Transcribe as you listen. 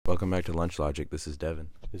Welcome back to Lunch Logic. This is Devin.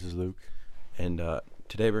 This is Luke. And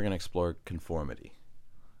today we're going to explore conformity.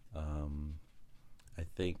 I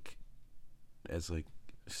think as like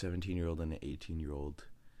a 17-year-old and an 18-year-old,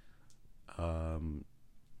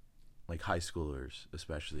 like high schoolers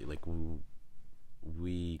especially, like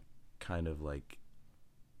we kind of like,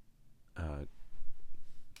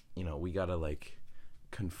 we got to like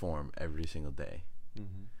conform every single day.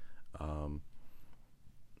 Mm-hmm.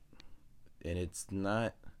 And it's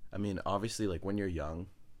not, obviously, like, when you're young,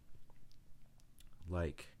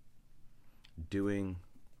 like, doing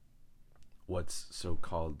what's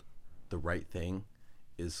so-called the right thing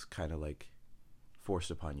is kind of, like, forced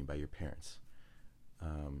upon you by your parents.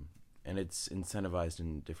 And it's incentivized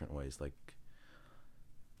in different ways. Like,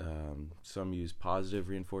 some use positive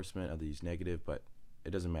reinforcement, others use negative, but it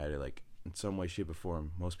doesn't matter. Like, in some way, shape, or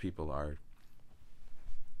form, most people are,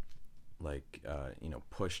 like,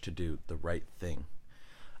 pushed to do the right thing.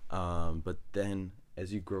 But then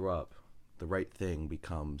as you grow up, the right thing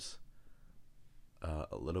becomes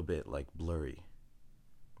a little bit like blurry.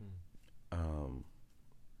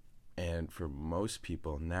 And for most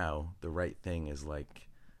people now, the right thing is like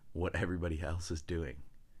what everybody else is doing.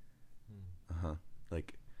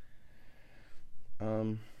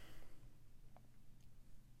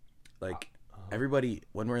 Like, everybody,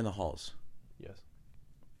 when we're in the halls, Yes.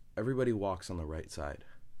 everybody walks on the right side,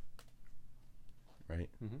 right?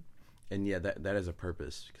 Mm-hmm. And yeah, that is a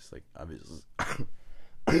purpose, because like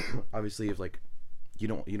obviously if like you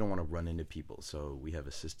don't want to run into people, so we have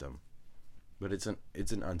a system, but it's an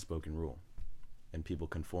unspoken rule, and people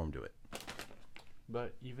conform to it.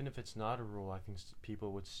 But even if it's not a rule, I think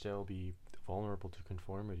people would still be vulnerable to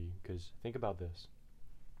conformity. Because think about this.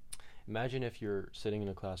 Imagine if you're sitting in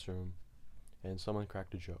a classroom and someone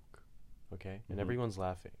cracked a joke, okay? And everyone's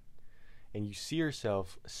laughing. And you see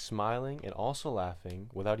yourself smiling and also laughing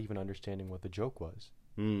without even understanding what the joke was.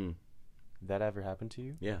 That ever happened to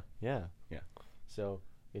you? Yeah. Yeah. Yeah. So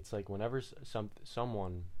it's like whenever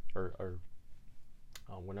someone or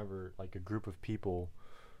whenever like a group of people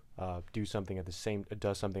does something at the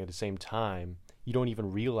same time, you don't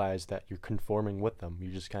even realize that you're conforming with them.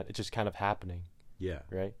 It's just kind of happening. Yeah.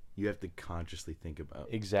 Right? You have to consciously think about.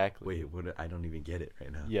 Exactly. Wait, I don't even get it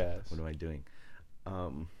right now. Yes. What am I doing?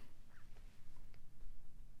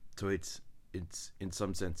 So it's in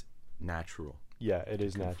some sense natural. Yeah, it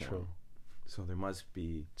is conform. natural. So there must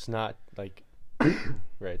be. It's not like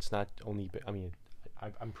right. It's not only.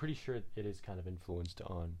 I'm pretty sure it is kind of influenced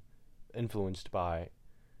by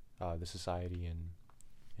the society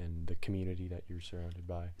and the community that you're surrounded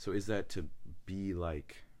by. So is that to be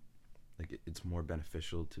like it's more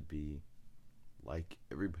beneficial to be like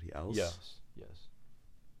everybody else? Yes.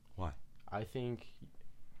 Why? I think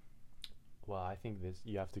this,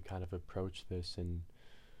 you have to kind of approach this in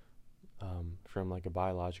from like a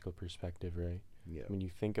biological perspective, right? Yeah. When you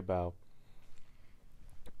think about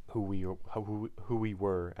who we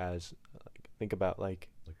were as, think about like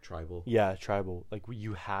tribal. Yeah, tribal. Like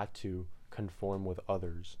you had to conform with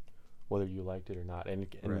others, whether you liked it or not, and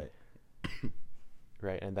right.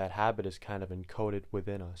 Right, and that habit is kind of encoded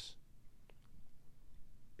within us.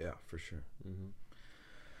 Yeah, for sure.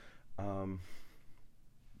 Mm-hmm.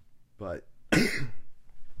 But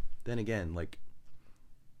then again, like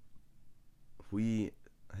I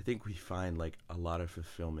think we find like a lot of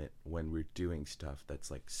fulfillment when we're doing stuff that's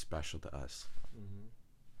like special to us. Mm-hmm.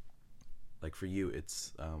 Like for you,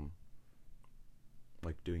 it's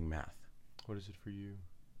like doing math. What is it for you?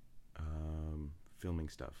 Filming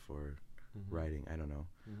stuff or Mm-hmm. writing. I don't know.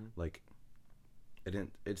 Mm-hmm. Like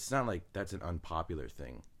it's not like that's an unpopular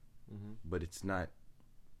thing, Mm-hmm. but it's not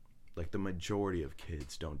like the majority of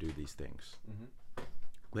kids don't do these things. Mm-hmm.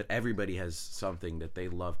 But everybody has something that they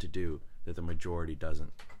love to do that the majority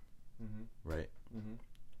doesn't. Mm-hmm. Right? Mm-hmm.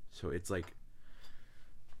 So it's like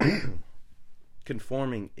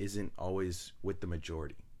conforming isn't always with the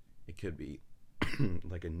majority. It could be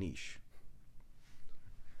like a niche.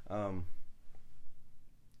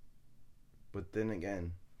 But then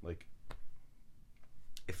again, like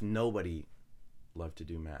if nobody loved to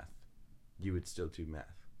do math, you would still do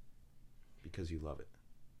math because you love it.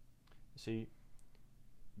 See,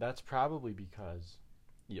 that's probably because,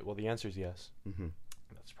 the answer is yes. Mm-hmm.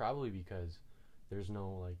 That's probably because there's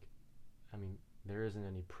no there isn't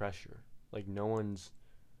any pressure. Like no one's,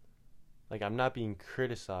 like I'm not being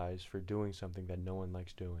criticized for doing something that no one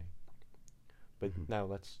likes doing. But now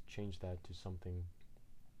let's change that to something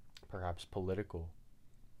perhaps political,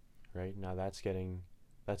 right? Now that's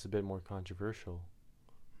a bit more controversial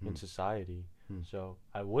in society. So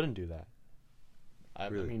I wouldn't do that. I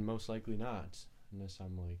Really? mean, most likely not, unless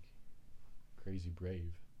I'm like crazy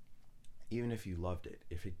brave. even if you loved it,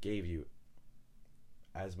 if it gave you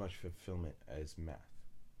as much fulfillment as math?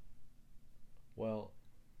 Well,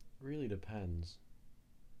 really depends.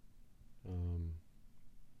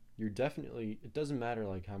 You're definitely, it doesn't matter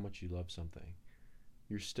like how much you love something.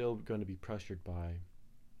 You're still going to be pressured by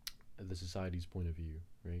the society's point of view,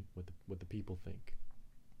 right? What the people think.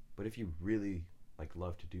 But if you really like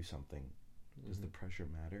love to do something, does the Mhm. pressure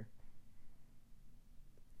matter?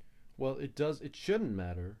 Well, it does. It shouldn't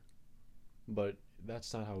matter, but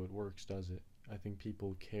that's not how it works, does it? I think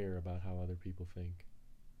people care about how other people think.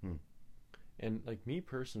 Hmm. And like me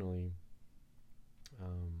personally,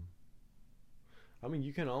 um, I mean,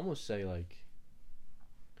 you can almost say like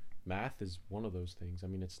math is one of those things. I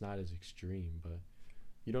mean, it's not as extreme, but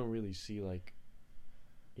you don't really see like,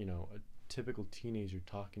 a typical teenager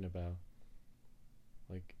talking about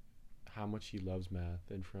like how much he loves math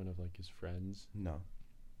in front of like his friends. No.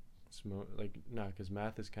 Like, nah, because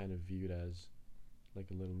math is kind of viewed as like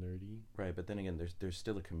a little nerdy. Right, but then again, there's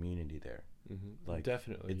still a community there. Like,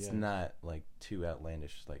 Definitely, it's yeah. not like too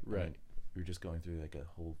outlandish. Like, I Right. mean, you're just going through like a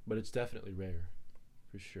whole. But it's definitely rare,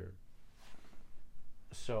 for sure.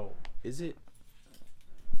 So, Is it?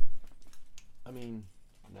 I mean,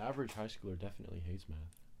 an average high schooler definitely hates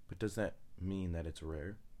math. But does that mean that it's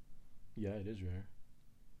rare? Yeah, it is rare.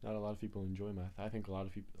 Not a lot of people enjoy math. I think a lot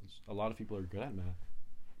of people are good at math.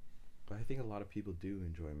 But I think a lot of people do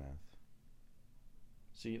enjoy math.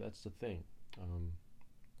 See, that's the thing.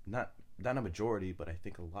 Not a majority, but I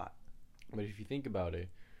think a lot. But if you think about it,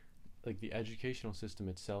 like the educational system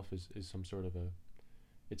itself is some sort of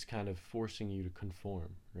it's kind of forcing you to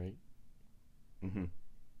conform, right? Mm-hmm.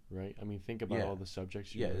 Right? I mean, think about Yeah. all the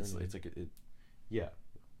subjects you Yeah, learn. it's like yeah,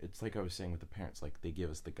 it's like I was saying with the parents. Like they give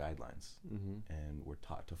us the guidelines, and we're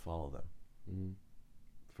taught to follow them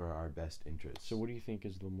for our best interests. So what do you think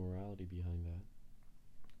is the morality behind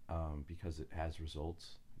that? Because it has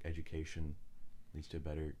results. Education leads to a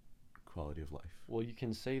better quality of life. Well, you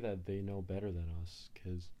can say that they know better than us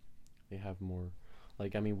because they have more.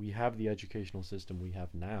 Like, I mean, we have the educational system we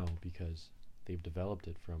have now because they've developed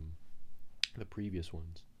it from the previous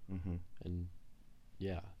ones. Mm-hmm. And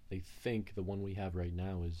yeah, they think the one we have right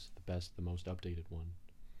now is the best, the most updated one.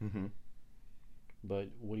 Mm-hmm. But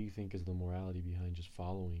what do you think is the morality behind just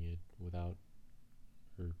following it without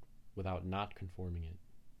not conforming it,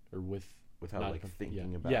 or Without not like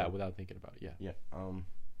thinking about yeah, it. without thinking about it, yeah. Yeah.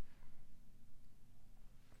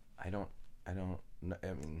 I don't kn-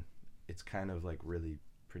 I mean, it's kind of like really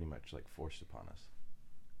pretty much like forced upon us.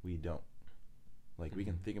 We don't. Like, we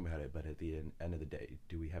can think about it, but at the end of the day,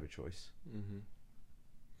 do we have a choice? Mm-hmm.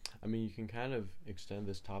 I mean, you can kind of extend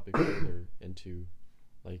this topic further into,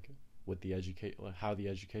 like, how the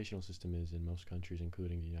educational system is in most countries,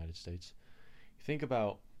 including the United States. Think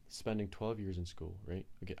about spending 12 years in school, right?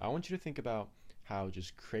 Okay, I want you to think about how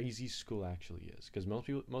just crazy school actually is, because most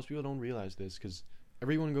people don't realize this, because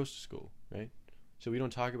everyone goes to school, right? So we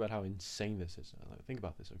don't talk about how insane this is. Think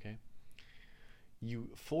about this, okay? You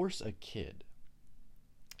force a kid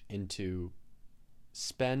into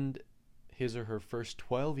spend his or her first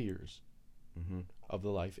 12 years of the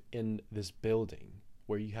life in this building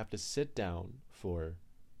where you have to sit down for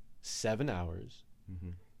 7 hours,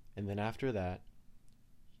 and then after that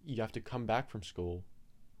you have to come back from school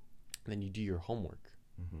and then you do your homework,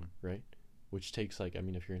 right? Which takes, like, I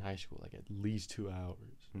mean, if you're in high school, like at least 2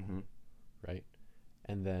 hours, right?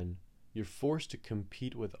 And then you're forced to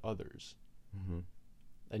compete with others,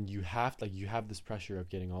 and you have this pressure of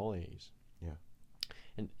getting all A's. Yeah.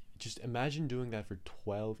 And just imagine doing that for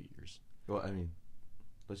 12 years. Well, I mean,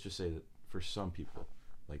 let's just say that for some people,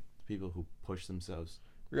 like people who push themselves,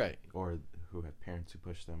 right, or who have parents who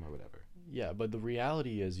push them or whatever. Yeah, but the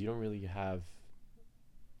reality is you don't really have,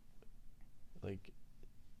 like,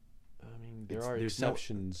 I mean, there's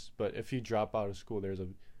exceptions, but if you drop out of school, there's a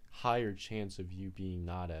higher chance of you being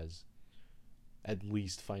not as, at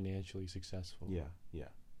least financially successful. Yeah.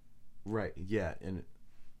 Right, yeah, and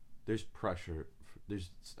there's pressure. There's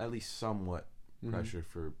at least somewhat pressure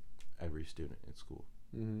for every student in school.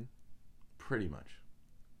 Pretty much.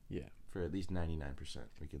 Yeah. For at least 99%,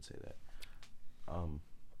 we can say that.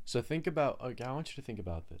 So think about, I want you to think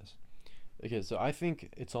about this. Okay, so I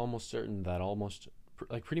think it's almost certain that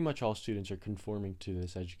pretty much all students are conforming to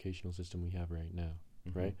this educational system we have right now,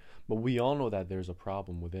 right? But we all know that there's a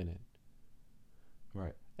problem within it.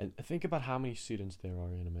 Right. And think about how many students there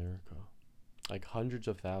are in America. Like hundreds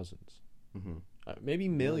of thousands. Maybe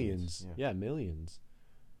millions. Yeah, millions.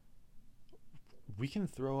 We can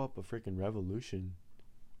throw up a freaking revolution.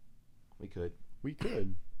 We could.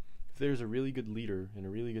 If there's a really good leader and a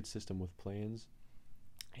really good system with plans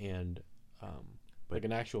and like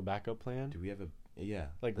an actual backup plan. Do we have a yeah?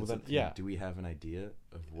 Like, that's well, the then, thing. yeah. Do we have an idea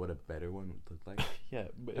of what a better one would look like? Yeah,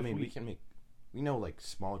 but I mean, we can make. We know like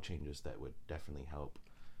small changes that would definitely help.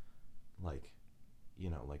 Like,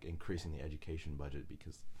 like increasing the education budget,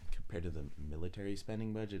 because compared to the military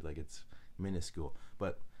spending budget, like it's minuscule.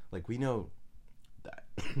 But like we know that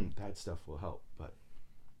that stuff will help. But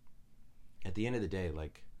at the end of the day,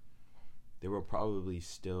 like there will probably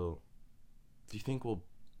still. Do you think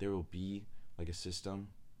there will be like a system?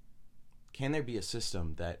 Can there be a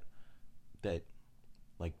system that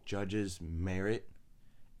like judges merit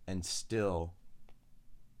and still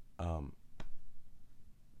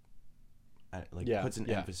puts an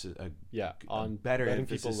emphasis on better letting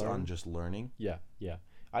emphasis people learn. on just learning? Yeah.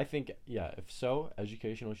 I think if so,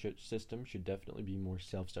 educational system should definitely be more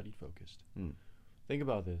self-study focused. Think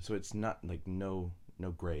about this. So it's not like no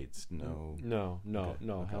grades, no. No,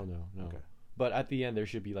 Okay. hell no. Okay. But at the end, there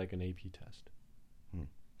should be like an AP test.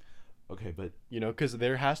 Okay, but because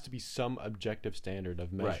there has to be some objective standard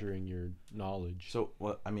of measuring your knowledge. So,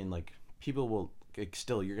 well, I mean, like people will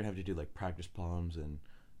still. You're gonna have to do like practice problems and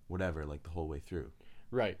whatever, like the whole way through.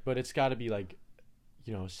 Right, but it's got to be like,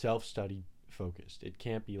 self-study focused. It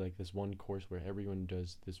can't be like this one course where everyone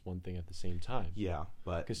does this one thing at the same time. Yeah,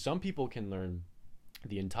 but because some people can learn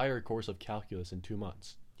the entire course of calculus in 2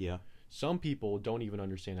 months. Yeah. Some people don't even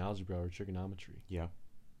understand algebra or trigonometry. Yeah.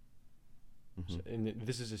 Mm-hmm. So, and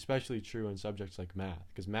this is especially true in subjects like math,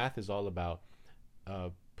 because math is all about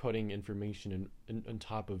putting information on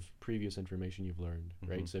top of previous information you've learned,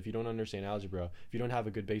 right? Mm-hmm. So if you don't understand algebra, if you don't have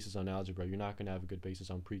a good basis on algebra, you're not going to have a good basis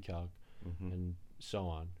on pre-calc, and so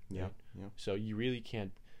on. Yeah, right? yeah. So you really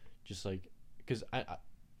can't just like, because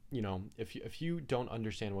if you don't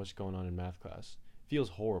understand what's going on in math class, it feels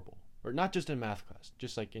horrible. Or not just in math class,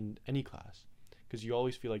 just like in any class, because you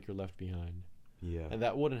always feel like you're left behind. Yeah. And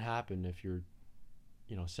that wouldn't happen if you're,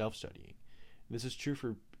 self-studying. This is true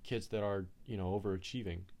for kids that are,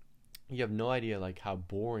 overachieving. You have no idea like how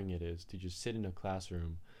boring it is to just sit in a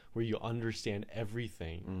classroom where you understand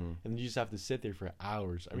everything, and you just have to sit there for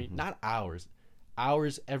hours. I mean, not hours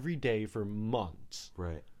every day for months.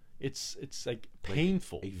 Right. It's like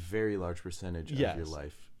painful. A very large percentage of your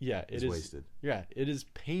life. Yeah, is wasted. Yeah, it is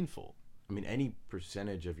painful. I mean, any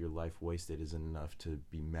percentage of your life wasted isn't enough to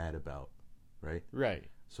be mad about, right? Right.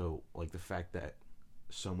 So, like the fact that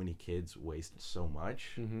so many kids waste so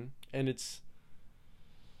much, and it's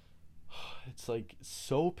like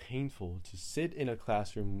so painful to sit in a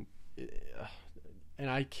classroom, and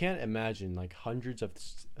I can't imagine like hundreds of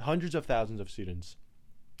thousands of students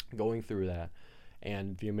going through that,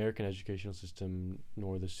 and the American educational system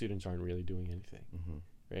nor the students aren't really doing anything.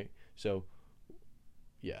 Right? So,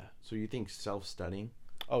 yeah. So you think self-studying?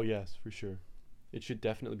 Oh, yes, for sure. It should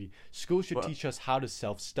definitely be. Schools should teach us how to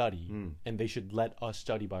self-study, and they should let us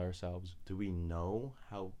study by ourselves. Do we know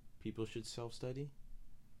how people should self-study?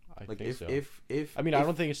 I think so. If I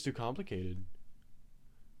don't think it's too complicated.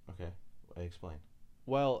 Okay, I explain.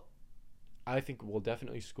 Well, I think,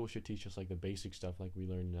 definitely school should teach us like the basic stuff like we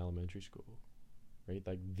learned in elementary school, right?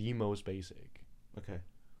 Like the most basic. Okay.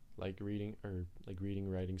 Like reading,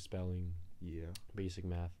 writing, spelling. Yeah. Basic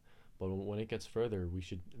math. But when it gets further,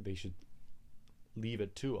 they should leave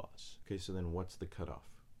it to us. Okay, so then what's the cutoff?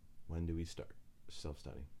 When do we start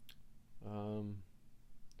self-studying?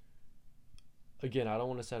 Again, I don't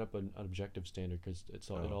want to set up an objective standard because it's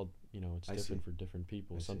different for different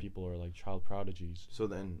people. Some people are like child prodigies. So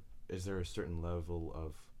then, is there a certain level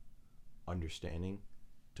of understanding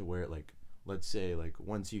to where, like, let's say, like,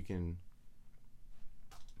 once you can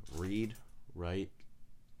read, write,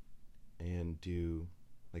 and do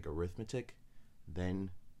like arithmetic, then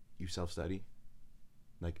you self-study?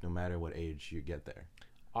 Like, no matter what age you get there.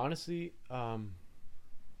 Honestly,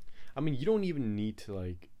 you don't even need to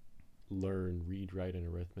like learn read, write, and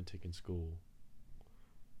arithmetic in school,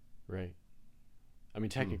 right?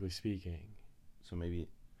 Technically speaking. So maybe.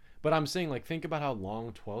 But I'm saying, like, think about how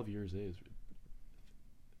long 12 years is,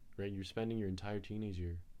 right? You're spending your entire teenage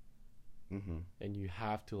year, and you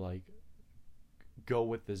have to like go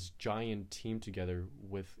with this giant team together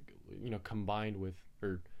with, combined with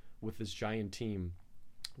this giant team,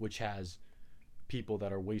 which has people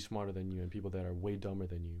that are way smarter than you and people that are way dumber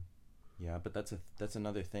than you. Yeah, but that's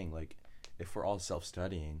another thing. Like, if we're all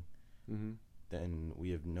self-studying, then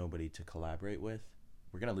we have nobody to collaborate with.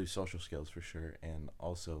 We're gonna lose social skills for sure, and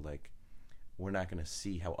also like we're not gonna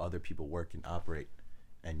see how other people work and operate,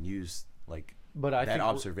 and use like that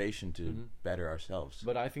observation to better ourselves.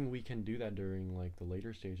 But I think we can do that during like the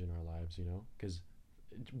later stage in our lives, because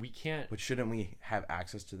we can't. But shouldn't we have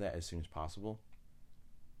access to that as soon as possible?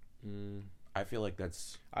 I feel like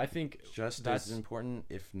that's I think just that's as important,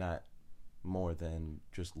 if not more, than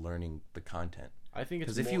just learning the content. I think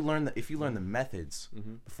it's Because if you learn the methods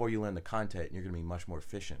Mm-hmm. before you learn the content, you're going to be much more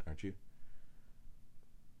efficient, aren't you?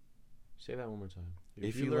 Say that one more time.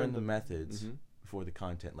 If you learn the methods Mhm. before the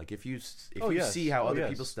content, like if you yes. see how other yes.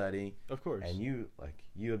 people study Of course. and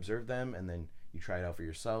you observe them and then you try it out for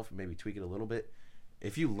yourself, maybe tweak it a little bit.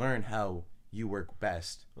 If you learn how you work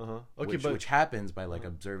best, Okay, which happens by like Uh-huh.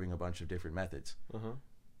 observing a bunch of different methods, uh-huh.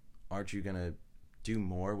 aren't you gonna do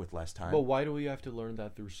more with less time? But why do we have to learn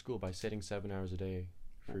that through school by sitting 7 hours a day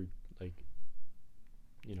for like,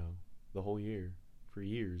 the whole year for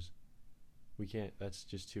years? We can't. That's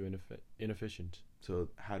just too inefficient. So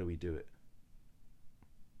how do we do it?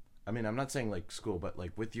 I mean, I'm not saying like school, but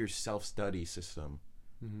like with your self-study system,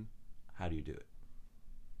 Mm-hmm. how do you do it?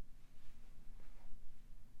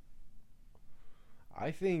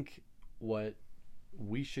 I think what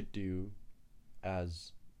we should do,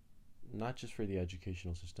 as not just for the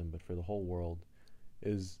educational system but for the whole world,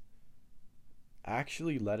 is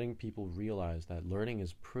actually letting people realize that learning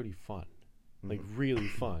is pretty fun, like really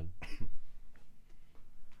fun.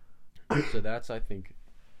 So that's, I think,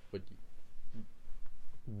 what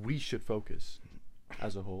we should focus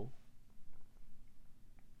as a whole,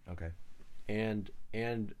 Okay. and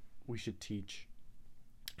we should teach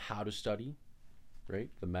how to study, right?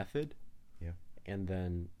 The method, Yeah. and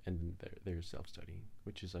then there's self-studying,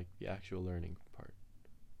 which is like the actual learning part.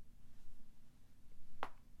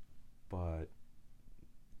 But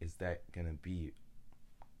is that gonna be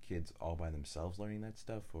kids all by themselves learning that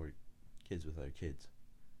stuff, or kids with other kids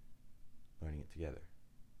learning it together?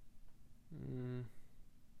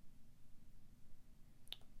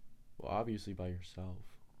 Well, obviously by yourself,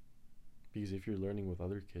 because if you're learning with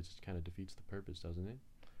other kids, it kind of defeats the purpose, doesn't it?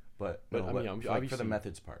 But I mean, like for the obviously-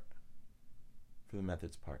 methods part. For the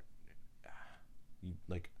methods part, you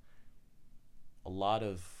like a lot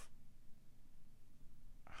of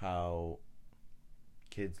how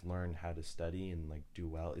kids learn how to study and like do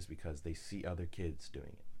well is because they see other kids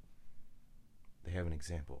doing it. They have an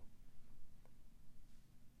example.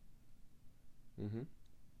 Mm-hmm.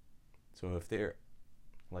 So if they're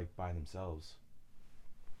like by themselves,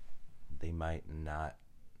 they might not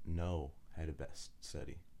know how to best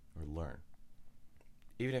study or learn.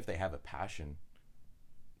 Even if they have a passion,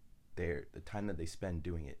 the time that they spend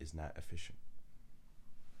doing it is not efficient.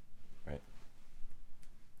 Right?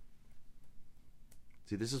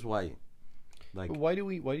 See, this is why, like, But why do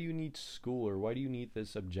you need school, or why do you need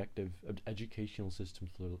this objective educational system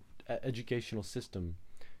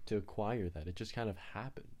to acquire that? It just kind of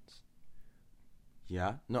happens.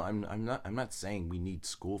 yeah, no, I'm not saying we need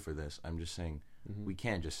school for this. I'm just saying Mhm. we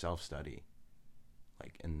can't just self-study,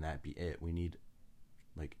 like, and that be it. We need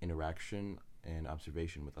like interaction and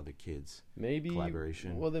observation with other kids. Maybe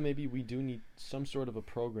Collaboration. Well, then maybe we do need some sort of a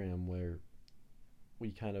program where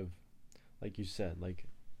we kind of, like you said, like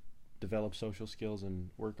develop social skills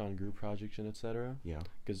and work on group projects and etc. Yeah.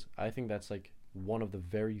 Because I think that's like one of the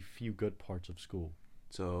very few good parts of school.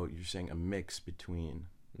 So you're saying a mix between.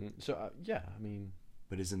 So yeah, I mean,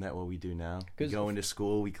 But isn't that what we do now? We 'Cause go into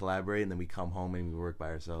school, we collaborate, and then we come home and we work by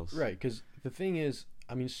ourselves. right? Because the thing is,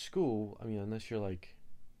 I mean, school. I mean, unless you're like,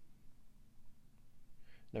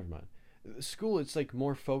 never mind. School, it's like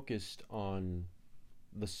more focused on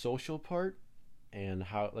the social part and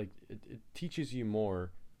how like it teaches you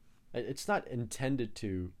more. It's not intended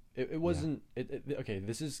to. It wasn't. Okay,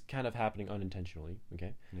 this is kind of happening unintentionally.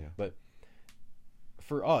 Okay. Yeah. But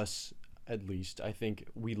for us, at least, I think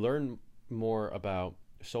we learn more about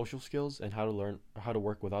social skills and how to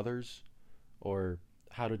work with others, or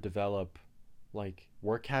how to develop like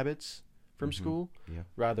work habits from Mhm. school, Yeah.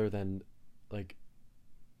 rather than like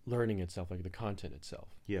learning itself, like the content itself,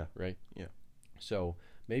 Yeah. right? Yeah. So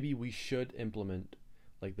maybe we should implement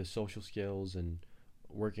like the social skills and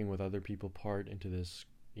working with other people part into this,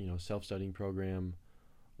 self-studying program,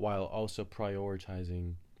 while also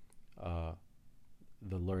prioritizing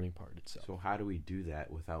the learning part itself. So how do we do that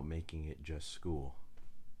without making it just school?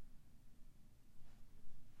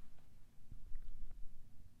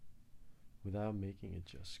 Without making it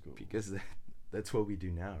just school. Because that's what we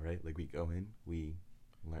do now, right? Like we go in, we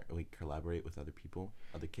learn, we collaborate with other people,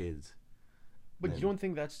 other kids. But then- you don't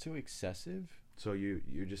think that's too excessive? So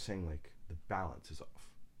you're just saying like the balance is off.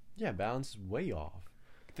 Yeah, balance is way off.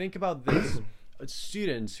 Think about this: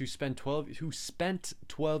 students who spent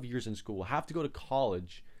 12 years in school have to go to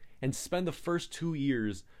college and spend the first 2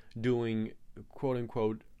 years doing quote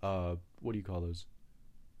unquote what do you call those?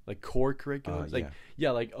 Like core curriculums?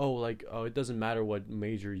 It doesn't matter what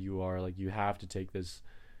major you are, like you have to take this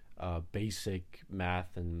basic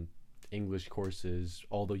math and English courses,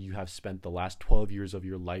 although you have spent the last 12 years of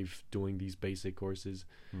your life doing these basic courses,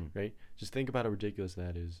 right? Just think about how ridiculous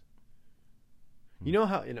that is. You know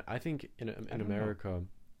how I think in America,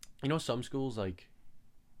 you know, some schools, like,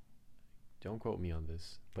 don't quote me on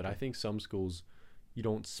this, but I think some schools you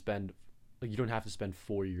don't have to spend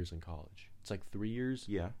 4 years in college. It's like 3 years.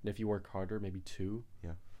 Yeah. And if you work harder, maybe 2.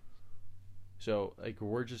 Yeah. So like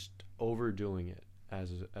we're just overdoing it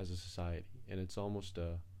as a society, and it's almost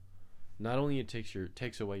not only it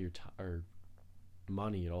takes away your or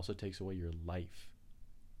money, it also takes away your life.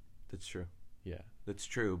 That's true. Yeah. That's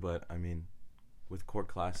true, but I mean, with core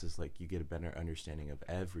classes, like, you get a better understanding of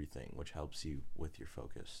everything, which helps you with your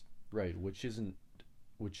focus. Right, which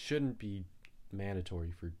shouldn't be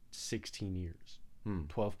mandatory for 16 years.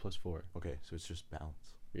 12 plus 4. Okay, so it's just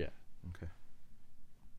balance. Yeah. Okay.